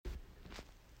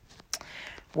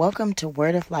Welcome to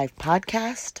Word of Life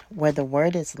podcast, where the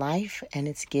word is life and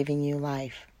it's giving you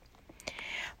life.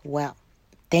 Well,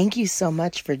 thank you so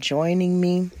much for joining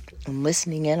me and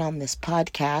listening in on this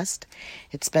podcast.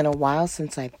 It's been a while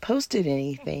since I've posted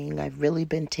anything. I've really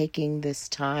been taking this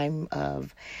time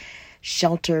of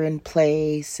shelter in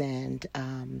place and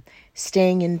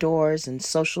staying indoors and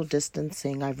social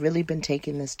distancing. I've really been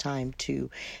taking this time to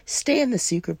stay in the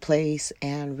secret place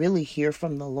and really hear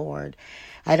from the Lord.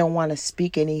 I don't want to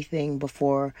speak anything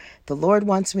before the Lord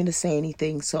wants me to say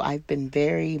anything, so I've been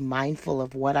very mindful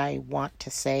of what I want to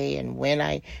say and when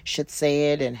I should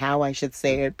say it and how I should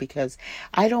say it, because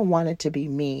I don't want it to be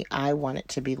me. I want it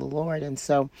to be the Lord. And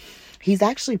so He's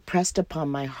actually pressed upon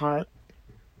my heart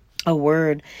a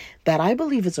word that I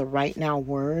believe is a right now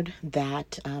word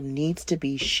that needs to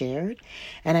be shared.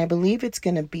 And I believe it's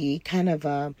going to be kind of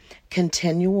a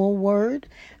continual word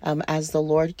as the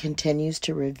Lord continues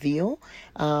to reveal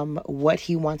what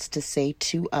He wants to say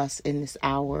to us in this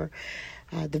hour.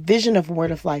 The vision of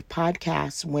Word of Life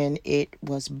podcast, when it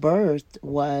was birthed,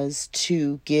 was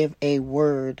to give a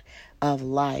word of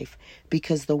life,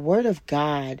 because the Word of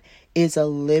God is a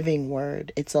living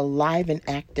word. It's alive and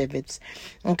active. It's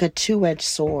like a two-edged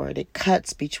sword. It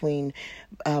cuts between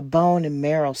bone and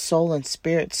marrow, soul and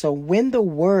spirit. So when the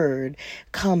word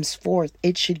comes forth,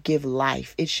 it should give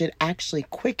life. It should actually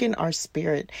quicken our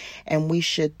spirit, and we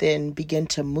should then begin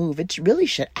to move. It really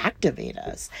should activate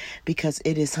us because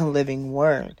it is a living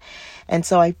word. And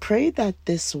so I pray that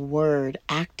this word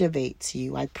activates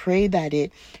you. I pray that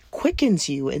it quickens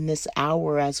you in this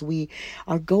hour as we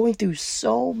are going through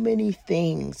so many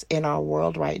things in our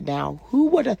world right now. Who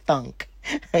would have thunk?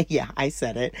 Yeah, I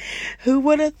said it. Who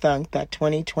would have thunk that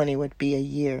 2020 would be a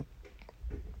year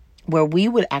where we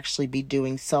would actually be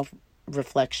doing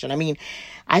self-reflection? I mean,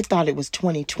 I thought it was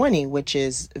 2020, which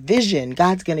is vision.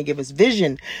 God's going to give us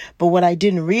vision. But what I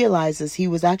didn't realize is He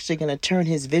was actually going to turn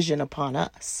His vision upon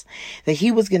us, that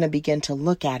He was going to begin to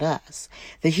look at us,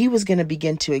 that He was going to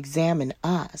begin to examine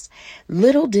us.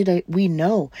 Little did we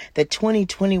know that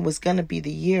 2020 was going to be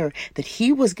the year that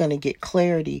He was going to get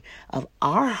clarity of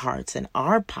our hearts and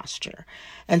our posture.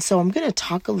 And so I'm going to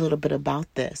talk a little bit about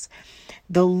this.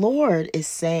 The Lord is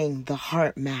saying the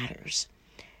heart matters.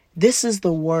 This is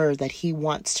the word that He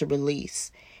wants to release.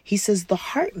 He says the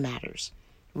heart matters.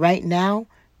 Right now,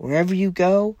 wherever you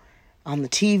go, on the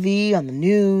TV, on the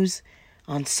news,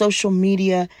 on social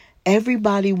media,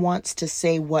 everybody wants to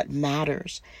say what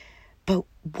matters. But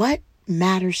what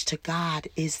matters to God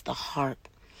is the heart.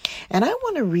 And I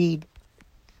want to read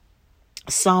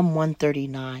Psalm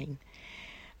 139.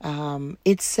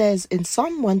 It says in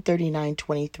Psalm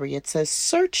 139:23, it says,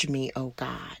 "Search me, O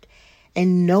God,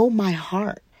 and know my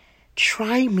heart.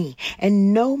 Try me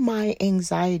and know my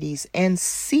anxieties, and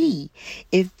see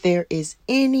if there is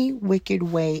any wicked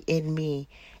way in me,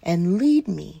 and lead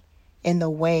me in the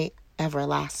way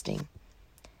everlasting."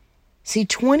 See,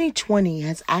 2020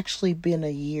 has actually been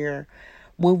a year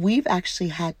where we've actually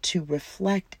had to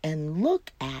reflect and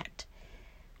look at,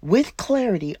 with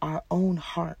clarity, our own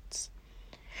hearts.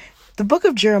 The book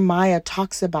of Jeremiah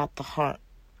talks about the heart.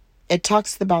 It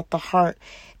talks about the heart.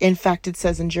 In fact, it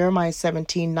says in Jeremiah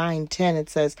 17:9-10, it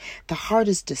says, "The heart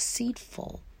is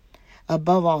deceitful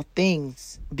above all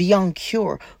things, beyond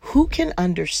cure. Who can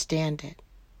understand it?"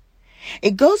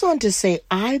 It goes on to say,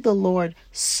 "I, the Lord,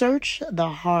 search the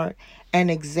heart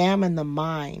and examine the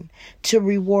mind, to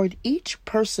reward each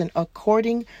person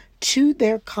according to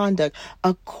their conduct,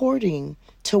 according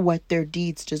to what their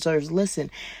deeds deserve." Listen,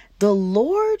 the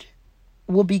Lord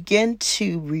will begin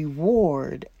to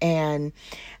reward and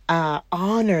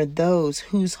honor those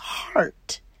whose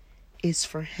heart is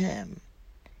for Him.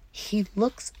 He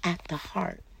looks at the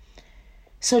heart.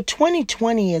 So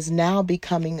 2020 is now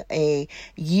becoming a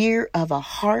year of a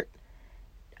heart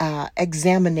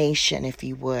examination, if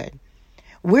you would.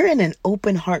 We're in an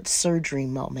open heart surgery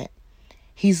moment.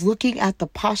 He's looking at the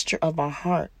posture of our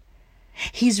heart.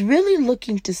 He's really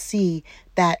looking to see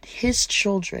that His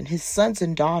children, His sons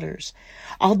and daughters,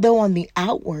 although on the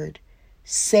outward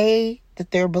say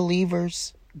that they're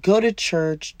believers, go to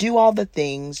church, do all the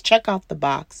things, check off the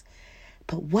box,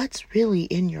 but what's really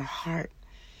in your heart?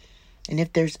 And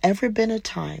if there's ever been a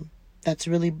time that's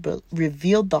really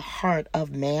revealed the heart of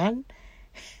man,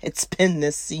 it's been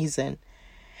this season.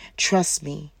 Trust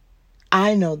me,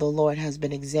 I know the Lord has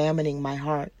been examining my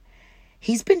heart.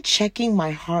 He's been checking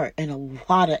my heart in a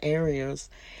lot of areas.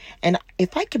 And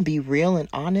if I can be real and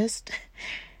honest,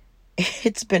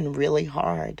 it's been really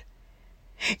hard.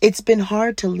 It's been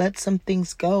hard to let some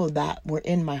things go that were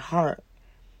in my heart.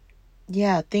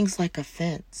 Yeah, things like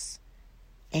offense,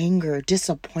 anger,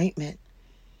 disappointment.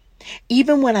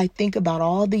 Even when I think about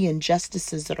all the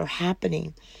injustices that are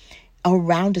happening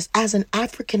around us as an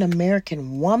African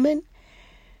American woman,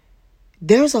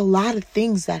 there's a lot of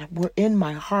things that were in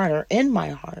my heart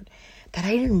that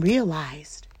I didn't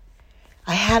realize.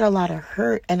 I had a lot of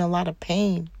hurt and a lot of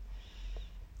pain,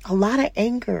 a lot of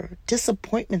anger,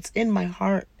 disappointments in my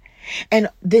heart. And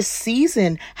this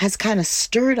season has kind of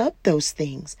stirred up those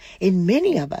things in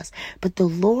many of us. But the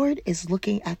Lord is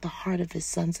looking at the heart of his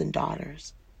sons and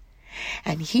daughters.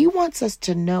 And he wants us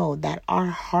to know that our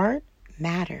heart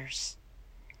matters.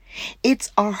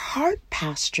 It's our heart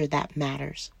posture that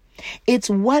matters. It's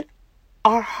what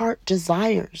our heart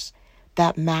desires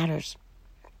that matters.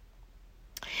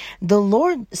 The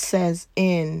Lord says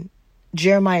in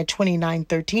Jeremiah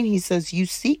 29:13, he says, you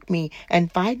seek me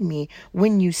and find me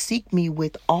when you seek me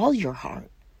with all your heart.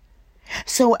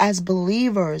 So as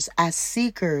believers, as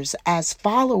seekers, as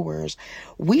followers,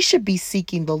 we should be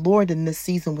seeking the Lord in this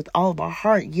season with all of our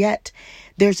heart. Yet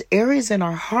there's areas in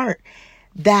our heart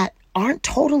that aren't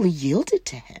totally yielded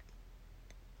to him.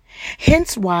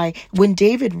 Hence why when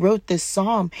David wrote this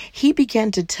psalm, he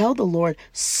began to tell the Lord,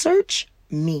 search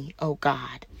me, O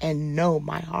God, and know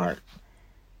my heart.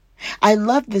 I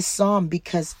love this psalm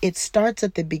because it starts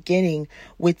at the beginning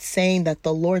with saying that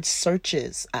the Lord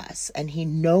searches us and he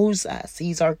knows us.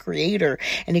 He's our creator.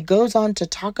 And it goes on to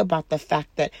talk about the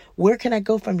fact that where can I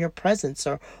go from your presence,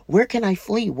 or where can I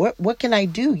flee? What can I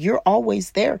do? You're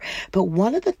always there. But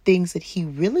one of the things that he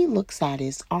really looks at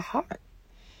is our heart.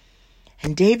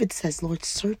 And David says, Lord,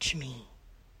 search me.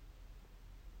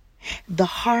 The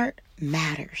heart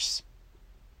matters.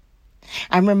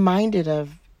 I'm reminded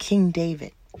of King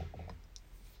David.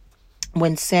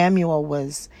 When Samuel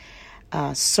was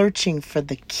searching for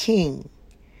the king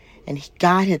and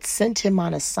God had sent him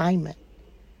on assignment,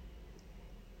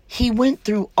 he went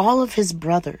through all of his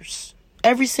brothers,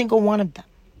 every single one of them,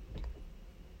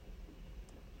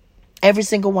 every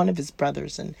single one of his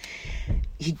brothers. And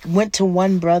he went to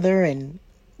one brother and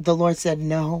the Lord said,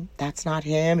 no, that's not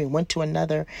him. He went to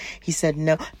another. He said,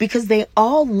 no, because they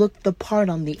all looked the part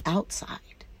on the outside.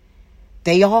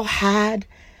 They all had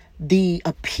the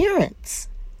appearance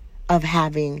of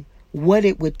having what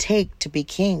it would take to be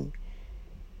king.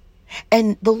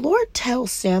 And the Lord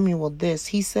tells Samuel this.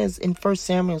 He says in 1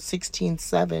 Samuel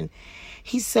 16:7,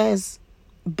 he says,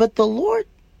 but the Lord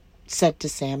said to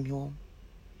Samuel,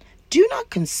 do not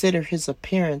consider his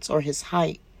appearance or his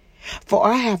height, for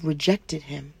I have rejected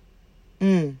him.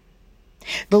 The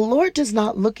Lord does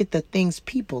not look at the things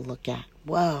people look at.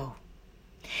 Whoa.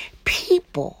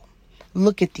 People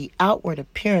look at the outward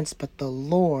appearance, but the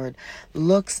Lord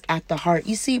looks at the heart.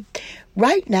 You see,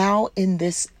 right now in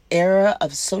this era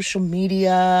of social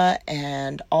media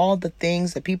and all the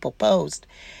things that people post,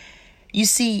 you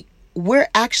see, we're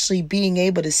actually being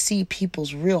able to see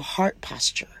people's real heart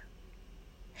posture.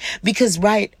 Because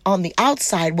right on the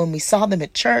outside, when we saw them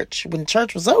at church, when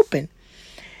church was open,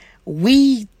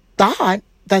 we thought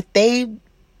that they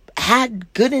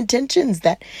had good intentions,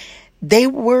 that they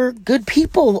were good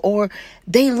people, or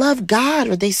they love God,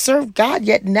 or they serve God.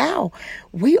 Yet now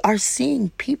we are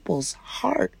seeing people's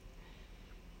heart.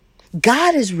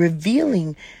 God is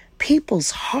revealing people's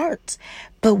hearts.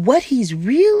 But what he's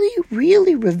really,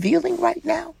 really revealing right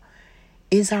now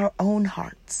is our own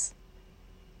hearts.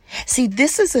 See,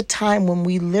 this is a time when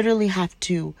we literally have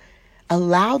to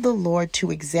allow the Lord to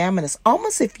examine us,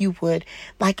 almost if you would,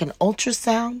 like an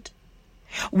ultrasound,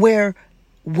 where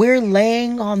we're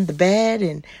laying on the bed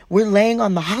and we're laying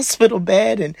on the hospital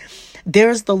bed, and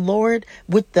there's the Lord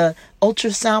with the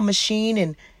ultrasound machine,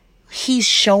 and he's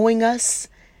showing us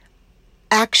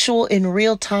actual in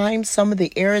real time some of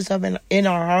the areas in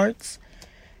our hearts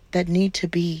that need to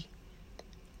be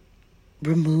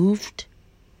removed.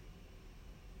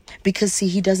 Because see,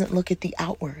 he doesn't look at the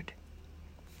outward.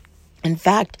 In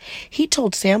fact, he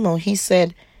told Samuel, he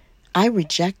said, I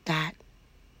reject that.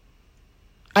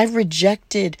 I've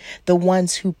rejected the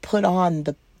ones who put on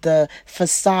the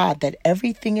facade that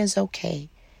everything is okay,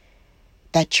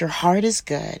 that your heart is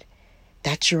good,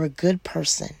 that you're a good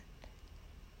person.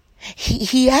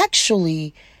 He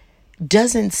actually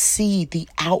doesn't see the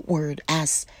outward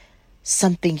as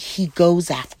something he goes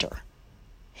after.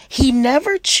 He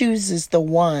never chooses the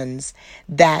ones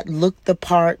that look the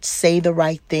part, say the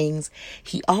right things.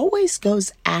 He always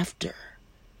goes after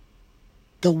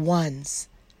the ones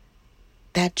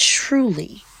that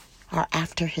truly are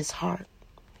after his heart,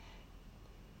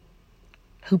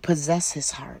 who possess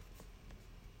his heart.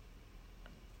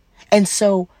 And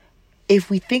so if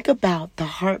we think about the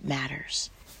heart matters,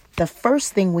 the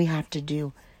first thing we have to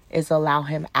do is allow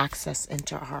him access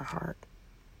into our heart.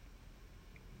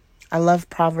 I love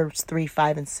Proverbs 3,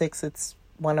 5, and 6. It's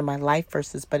one of my life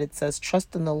verses, but it says,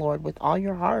 trust in the Lord with all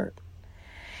your heart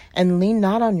and lean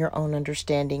not on your own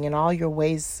understanding. In all your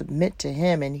ways submit to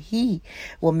him, and he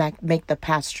will make the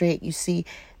path straight. You see,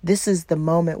 this is the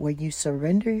moment where you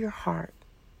surrender your heart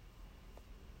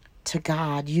to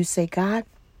God. You say, God,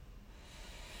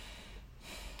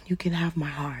 you can have my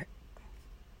heart.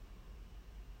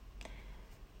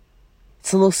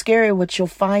 It's a little scary what you'll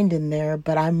find in there,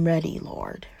 but I'm ready,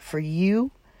 Lord, for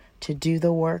you to do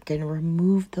the work and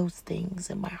remove those things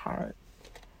in my heart.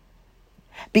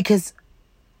 Because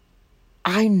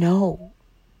I know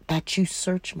that you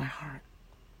search my heart.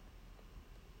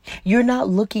 You're not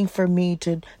looking for me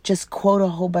to just quote a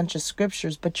whole bunch of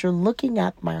scriptures, but you're looking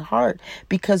at my heart,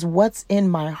 because what's in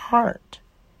my heart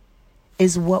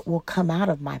is what will come out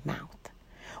of my mouth.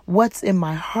 What's in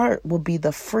my heart will be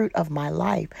the fruit of my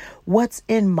life. What's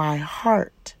in my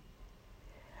heart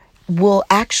will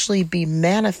actually be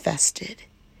manifested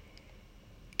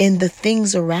in the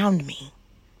things around me.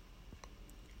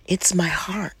 It's my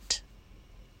heart.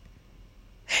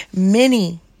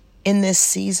 Many in this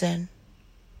season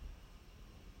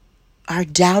are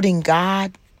doubting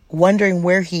God, wondering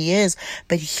where he is,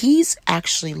 but he's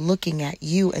actually looking at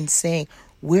you and saying,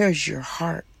 where's your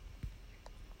heart?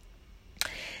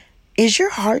 Is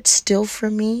your heart still for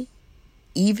me,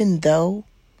 even though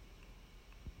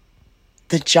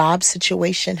the job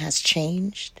situation has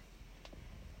changed?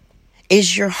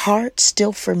 Is your heart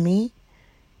still for me,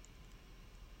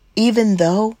 even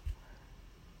though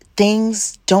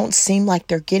things don't seem like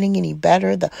they're getting any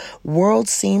better? The world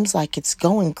seems like it's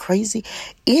going crazy.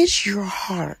 Is your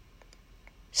heart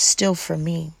still for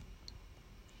me?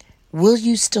 Will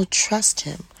you still trust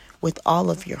him with all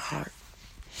of your heart?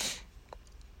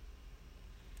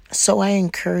 So I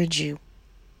encourage you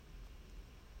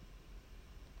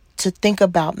to think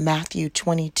about Matthew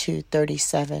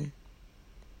 22:37,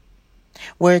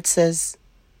 where it says,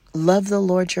 love the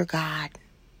Lord your God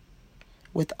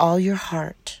with all your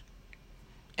heart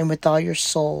and with all your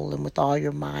soul and with all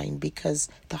your mind, because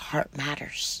the heart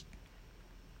matters.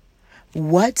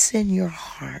 What's in your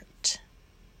heart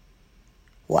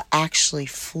will actually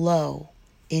flow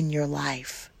in your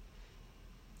life.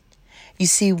 You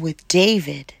see, with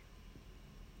David,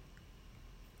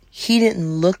 he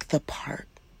didn't look the part.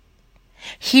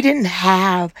 He didn't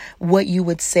have what you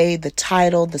would say the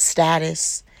title, the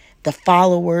status, the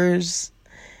followers,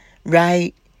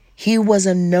 right? He was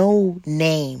a no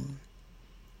name.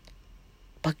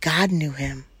 But God knew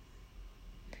him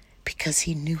because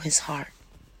he knew his heart.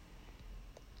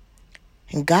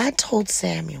 And God told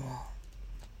Samuel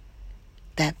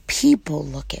that people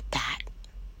look at that.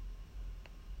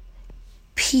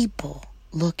 People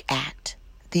look at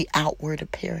the outward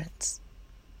appearance.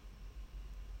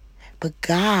 But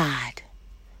God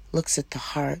looks at the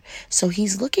heart. So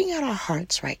he's looking at our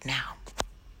hearts right now.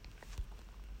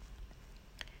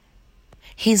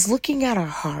 He's looking at our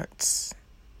hearts.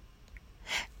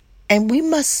 And we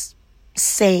must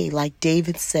say, like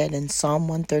David said in Psalm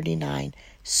 139,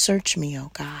 search me, O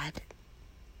God,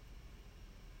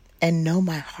 and know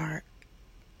my heart.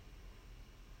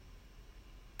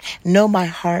 Know my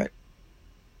heart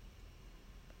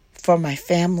for my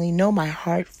family. Know my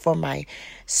heart for my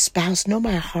spouse. Know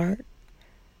my heart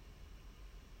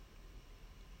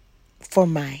for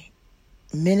my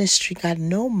ministry. God,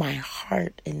 know my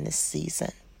heart in this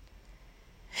season.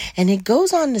 And it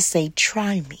goes on to say,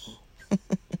 try me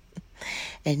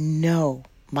and know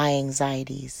my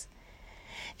anxieties.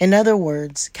 In other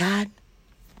words, God,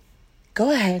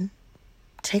 go ahead,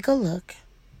 take a look.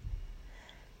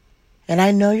 And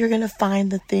I know you're going to find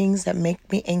the things that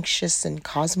make me anxious and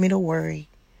cause me to worry.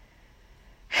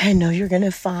 I know you're going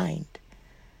to find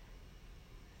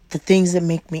the things that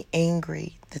make me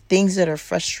angry, the things that are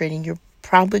frustrating. You're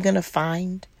probably going to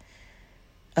find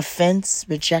offense,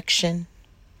 rejection,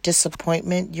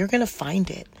 disappointment. You're going to find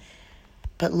it.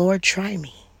 But Lord, try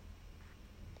me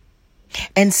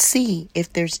and see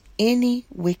if there's any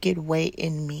wicked way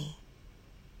in me.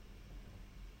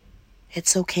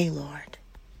 It's okay, Lord.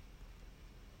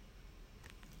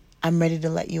 I'm ready to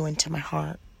let you into my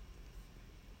heart.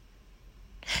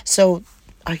 So,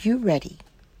 are you ready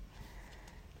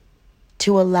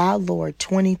to allow Lord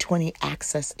 2020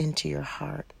 access into your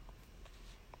heart?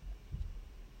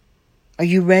 Are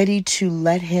you ready to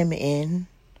let him in?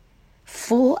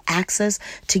 Full access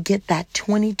to get that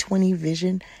 2020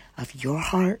 vision of your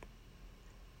heart?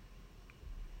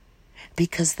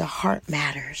 Because the heart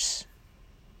matters.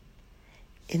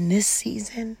 In this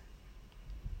season,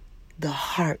 the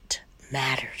heart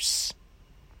matters.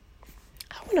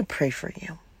 I want to pray for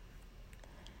you.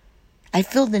 I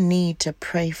feel the need to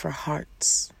pray for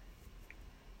hearts.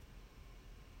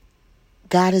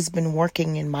 God has been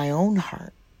working in my own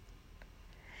heart.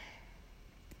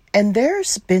 And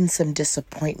there's been some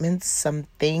disappointments, some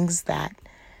things that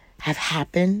have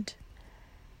happened.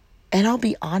 And I'll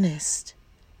be honest,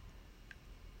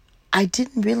 I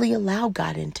didn't really allow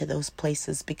God into those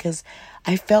places because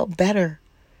I felt better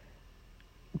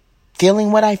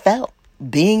feeling what I felt,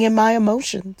 being in my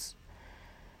emotions.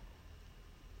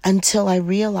 Until I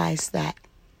realized that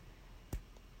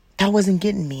wasn't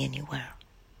getting me anywhere.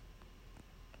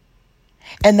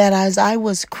 And that as I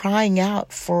was crying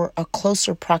out for a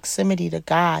closer proximity to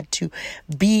God, to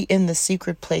be in the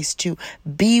secret place, to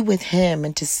be with Him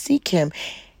and to seek Him,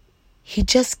 He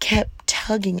just kept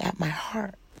tugging at my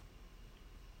heart,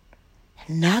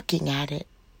 knocking at it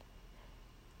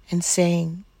and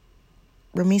saying,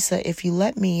 Ramisa, if you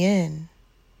let me in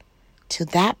to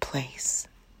that place,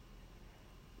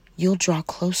 you'll draw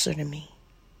closer to me.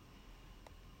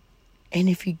 And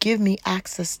if you give me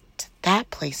access to that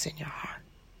place in your heart,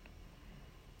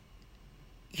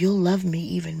 you'll love me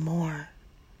even more.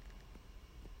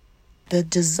 The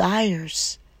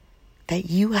desires that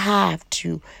you have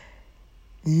to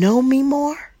know me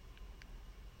more,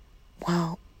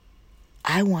 well,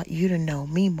 I want you to know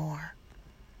me more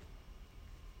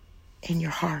in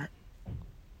your heart.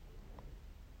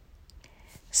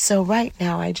 So right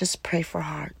now, I just pray for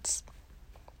hearts.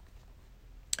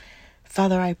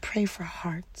 Father, I pray for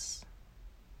hearts,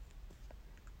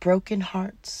 broken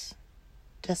hearts,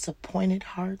 disappointed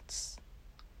hearts,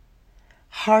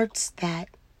 hearts that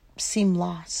seem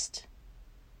lost,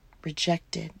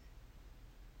 rejected,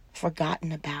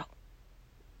 forgotten about.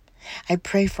 I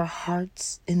pray for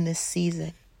hearts in this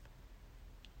season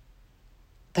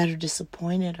that are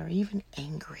disappointed or even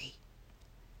angry.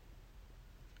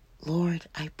 Lord,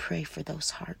 I pray for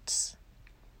those hearts.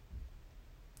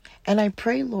 And I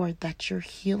pray, Lord, that your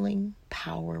healing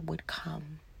power would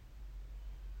come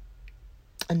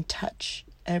and touch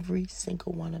every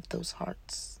single one of those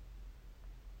hearts.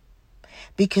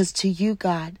 Because to you,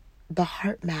 God, the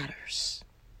heart matters.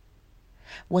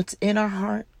 What's in our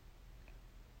heart,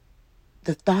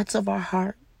 the thoughts of our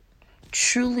heart,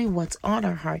 truly what's on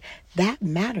our heart, that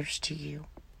matters to you.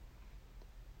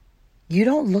 You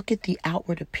don't look at the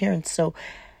outward appearance. So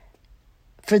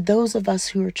for those of us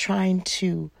who are trying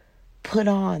to put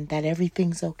on that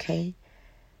everything's okay,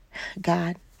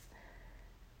 God,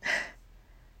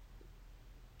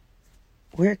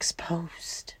 we're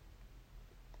exposed.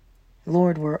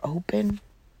 Lord, we're open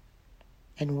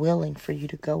and willing for you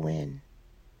to go in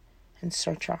and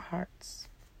search our hearts.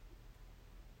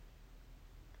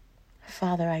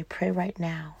 Father, I pray right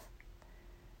now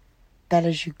that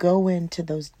as you go into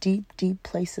those deep, deep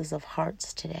places of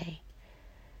hearts today,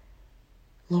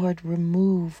 Lord,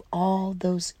 remove all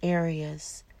those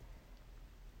areas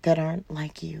that aren't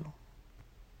like you.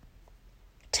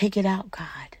 Take it out,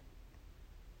 God.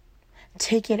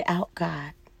 Take it out,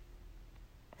 God.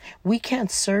 We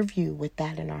can't serve you with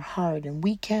that in our heart, and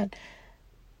we can't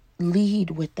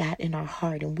lead with that in our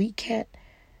heart, and we can't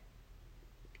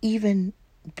even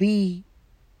be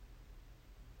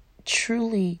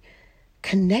truly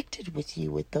connected with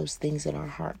you with those things in our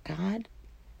heart, God.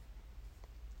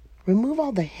 Remove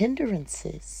all the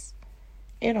hindrances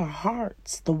in our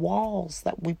hearts, the walls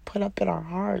that we put up in our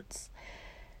hearts.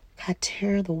 God,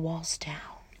 tear the walls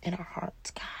down in our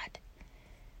hearts, God.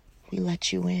 We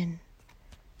let you in.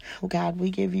 Oh, God, we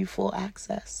give you full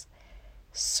access.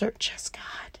 Search us,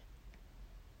 God.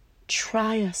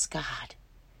 Try us, God.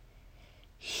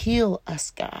 Heal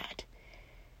us, God.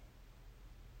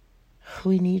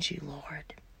 We need you,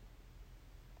 Lord.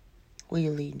 We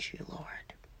need you, Lord.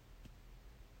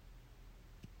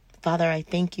 Father, I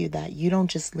thank you that you don't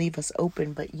just leave us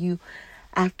open, but you,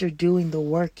 after doing the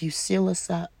work, you seal us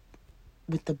up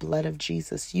with the blood of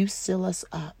Jesus. You seal us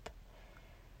up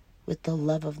with the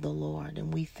love of the Lord.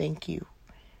 And we thank you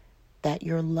that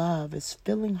your love is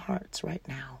filling hearts right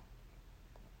now.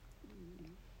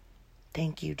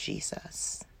 Thank you,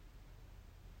 Jesus.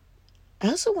 I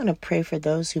also want to pray for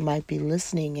those who might be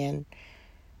listening and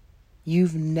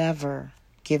you've never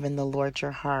given the Lord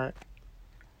your heart.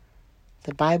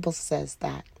 The Bible says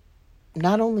that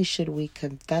not only should we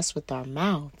confess with our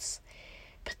mouths,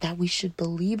 but that we should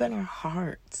believe in our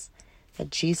hearts that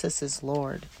Jesus is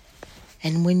Lord.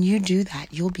 And when you do that,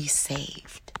 you'll be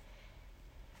saved.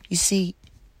 You see,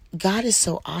 God is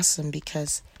so awesome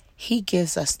because he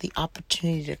gives us the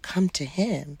opportunity to come to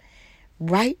him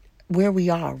right where we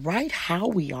are, right how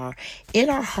we are, in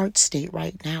our heart state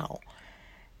right now.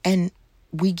 And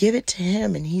we give it to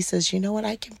him and he says, you know what,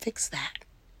 I can fix that.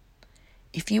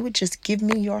 If you would just give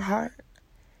me your heart,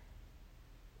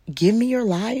 give me your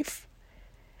life.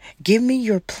 Give me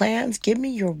your plans. Give me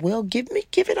your will. Give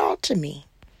it all to me.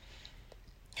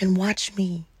 And watch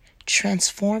me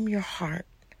transform your heart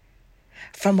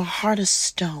from a heart of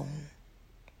stone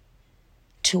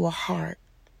to a heart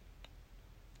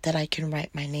that I can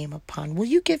write my name upon. Will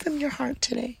you give him your heart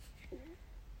today?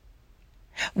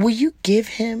 Will you give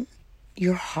him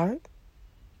your heart?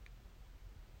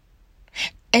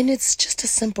 And it's just a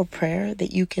simple prayer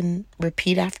that you can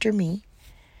repeat after me.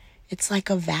 It's like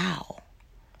a vow.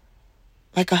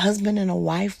 Like a husband and a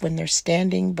wife when they're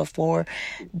standing before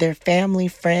their family,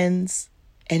 friends,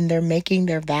 and they're making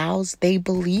their vows, they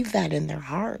believe that in their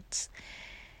hearts.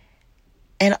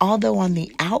 And although on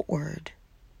the outward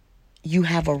you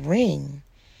have a ring,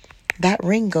 that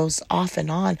ring goes off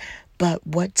and on, but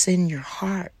what's in your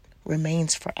heart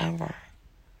remains forever.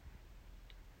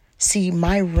 See,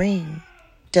 my ring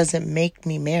doesn't make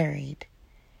me married.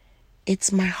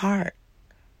 It's my heart,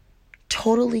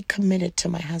 totally committed to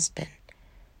my husband.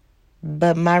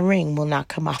 But my ring will not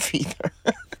come off either.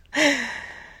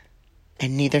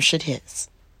 And neither should his.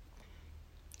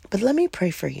 But let me pray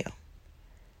for you.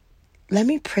 Let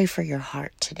me pray for your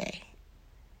heart today.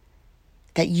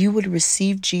 That you would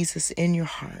receive Jesus in your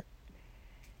heart.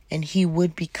 And he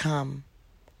would become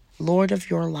Lord of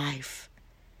your life.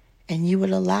 And you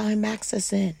would allow him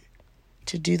access in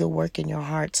to do the work in your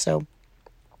heart. So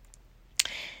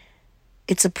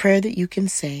it's a prayer that you can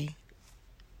say,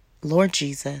 Lord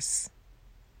Jesus,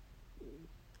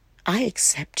 I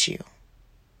accept you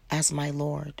as my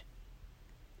Lord.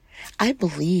 I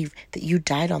believe that you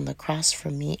died on the cross for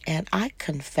me, and I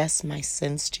confess my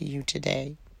sins to you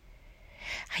today.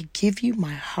 I give you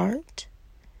my heart,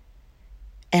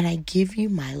 and I give you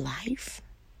my life,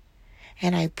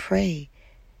 and I pray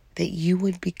that you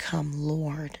would become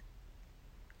Lord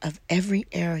of every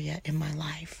area in my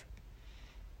life.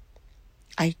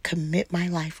 I commit my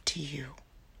life to you.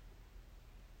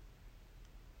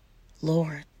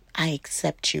 Lord, I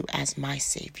accept you as my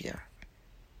Savior.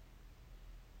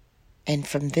 And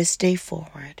from this day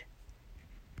forward,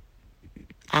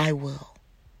 I will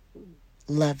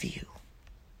love you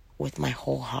with my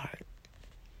whole heart.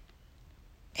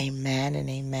 Amen and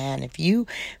amen. If you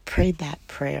prayed that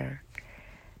prayer,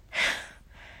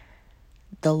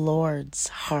 the Lord's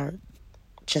heart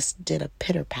just did a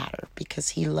pitter-patter because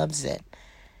he loves it.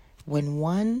 When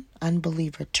one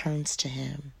unbeliever turns to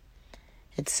him,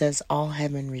 it says all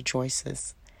heaven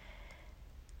rejoices.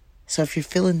 So if you're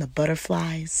feeling the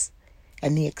butterflies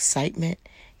and the excitement,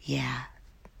 yeah,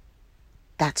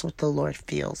 that's what the Lord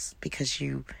feels because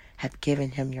you have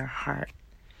given him your heart.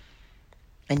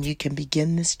 And you can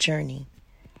begin this journey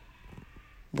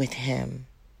with him.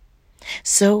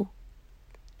 So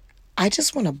I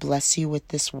just want to bless you with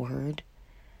this word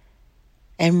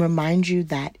and remind you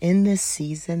that in this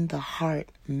season, the heart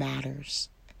matters.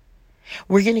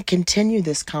 We're going to continue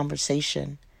this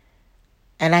conversation,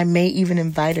 and I may even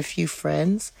invite a few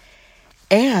friends.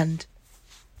 And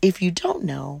if you don't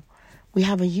know, we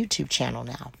have a YouTube channel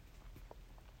now.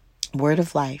 Word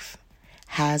of Life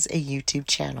has a YouTube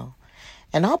channel,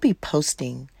 and I'll be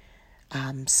posting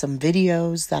some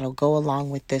videos that'll go along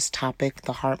with this topic,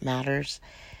 the heart matters,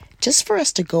 just for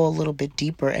us to go a little bit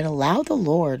deeper and allow the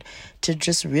Lord to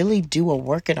just really do a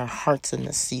work in our hearts in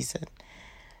this season.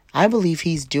 I believe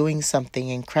he's doing something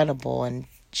incredible and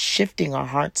shifting our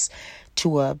hearts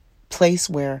to a place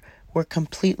where we're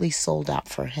completely sold out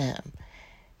for him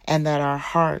and that our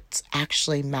hearts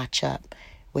actually match up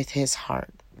with his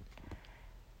heart.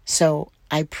 So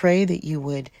I pray that you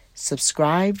would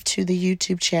subscribe to the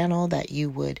YouTube channel, that you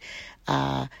would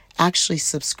actually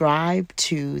subscribe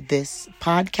to this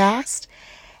podcast.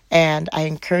 And I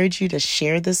encourage you to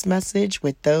share this message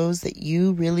with those that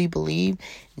you really believe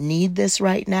need this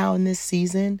right now in this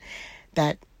season.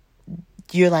 That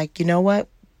you're like, you know what?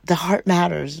 The heart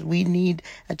matters. We need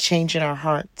a change in our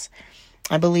hearts.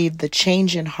 I believe the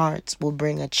change in hearts will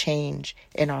bring a change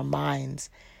in our minds,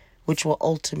 which will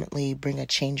ultimately bring a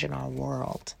change in our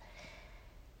world.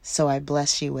 So I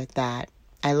bless you with that.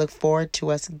 I look forward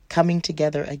to us coming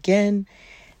together again.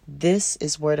 This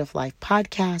is Word of Life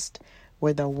Podcast,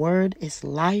 where the word is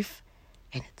life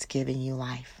and it's giving you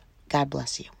life. God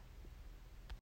bless you.